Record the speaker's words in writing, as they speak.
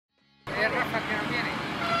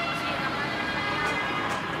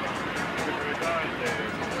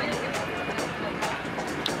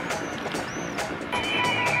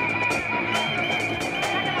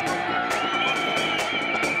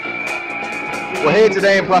We're here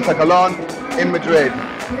today in Plaza Colón in Madrid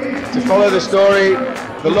to follow the story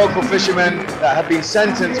of the local fishermen that have been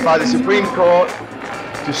sentenced by the Supreme Court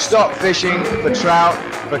to stop fishing for trout,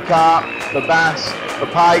 for carp, for bass, for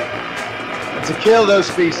pike, and to kill those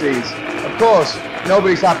species. Of course,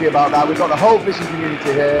 nobody's happy about that. We've got the whole fishing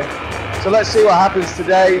community here. So let's see what happens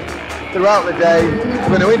today, throughout the day.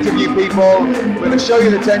 We're going to interview people, we're going to show you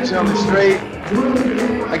the tension on the street,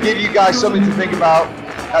 and give you guys something to think about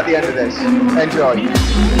at the end of this. Enjoy.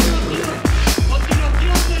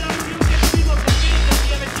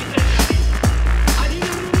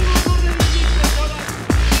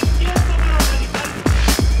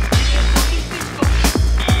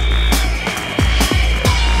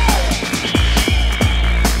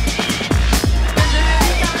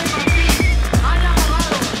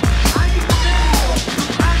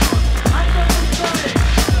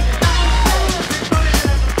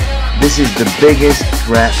 This is the biggest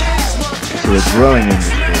threat to a growing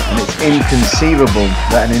industry, and it's inconceivable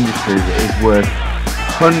that an industry that is worth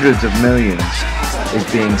hundreds of millions is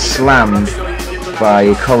being slammed by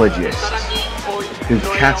ecologists who've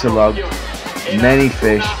catalogued many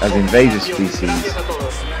fish as invasive species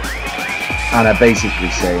and are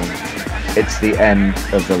basically saying it's the end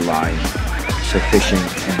of the line for fishing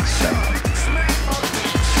in Spain.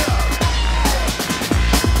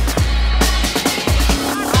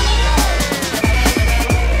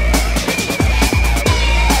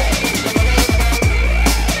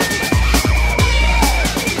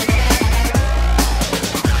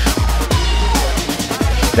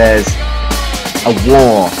 There's a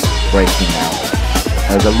war breaking out.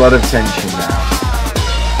 There's a lot of tension now.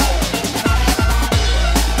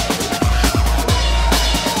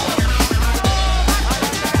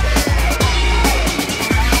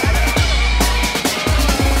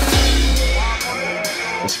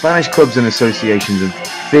 The Spanish clubs and associations and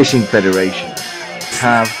fishing federations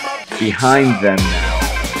have behind them now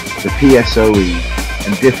the PSOE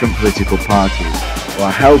and different political parties who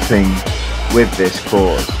are helping with this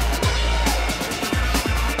cause.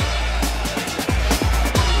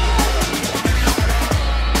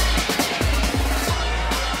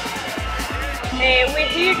 We're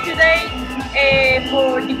here today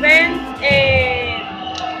for defend the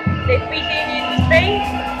fishing in Spain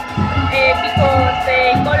because the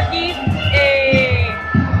ecologists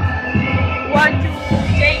want to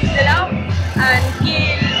change the law and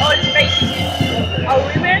kill all species in our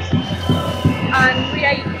rivers, and we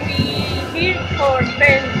are here for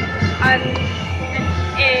defend and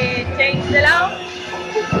change the law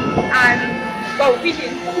and go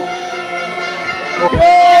fishing.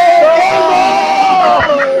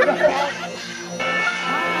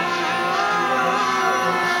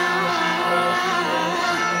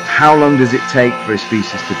 How long does it take for a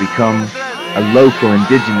species to become a local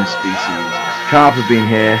indigenous species? Carp have been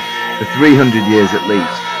here for 300 years at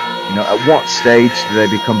least. You know, at what stage do they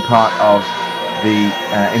become part of the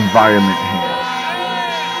environment here?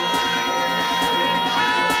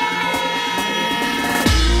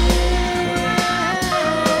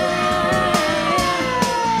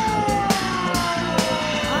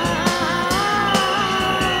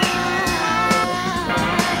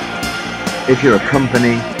 If you're a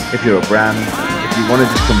company, if you're a brand, if you want to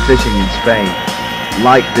just come fishing in Spain,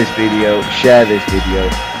 like this video, share this video,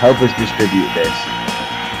 help us distribute this.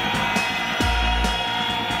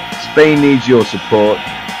 Spain needs your support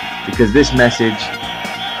because this message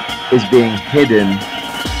is being hidden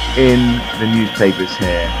in the newspapers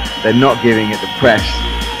here. They're not giving it the press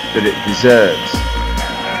that it deserves.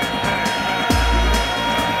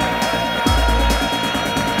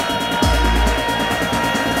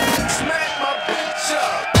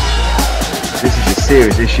 This is a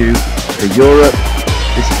serious issue for Europe.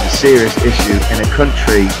 This is a serious issue in a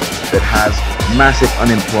country that has massive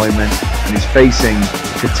unemployment and is facing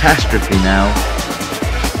catastrophe now.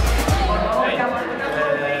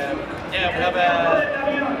 Yeah, we have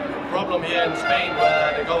a problem here in Spain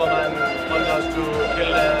where the government wants us to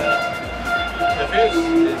kill the fish.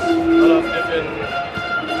 There's a lot of different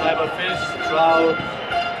type of fish, trout,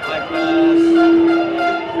 black bass,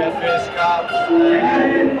 catfish, carp.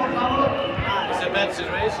 It's a bad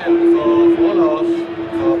situation for all of us,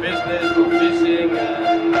 for business, for fishing.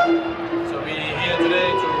 So we're here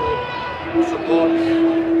today to support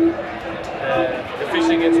the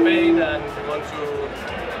fishing in Spain, and we want to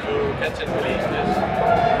catch and release this.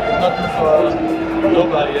 It's not good for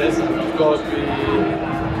nobody else, and of course we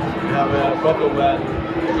have a problem when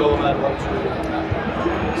the government wants to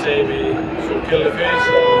say we should kill the fish.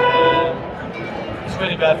 And, it's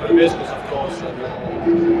really bad for the business, of course. And,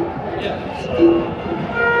 yeah, so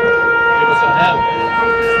give us some help.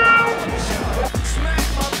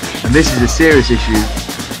 And this is a serious issue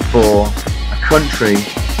for a country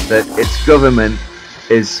that its government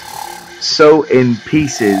is so in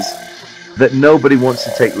pieces that nobody wants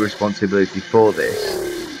to take responsibility for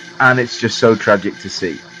this, and it's just so tragic to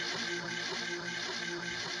see.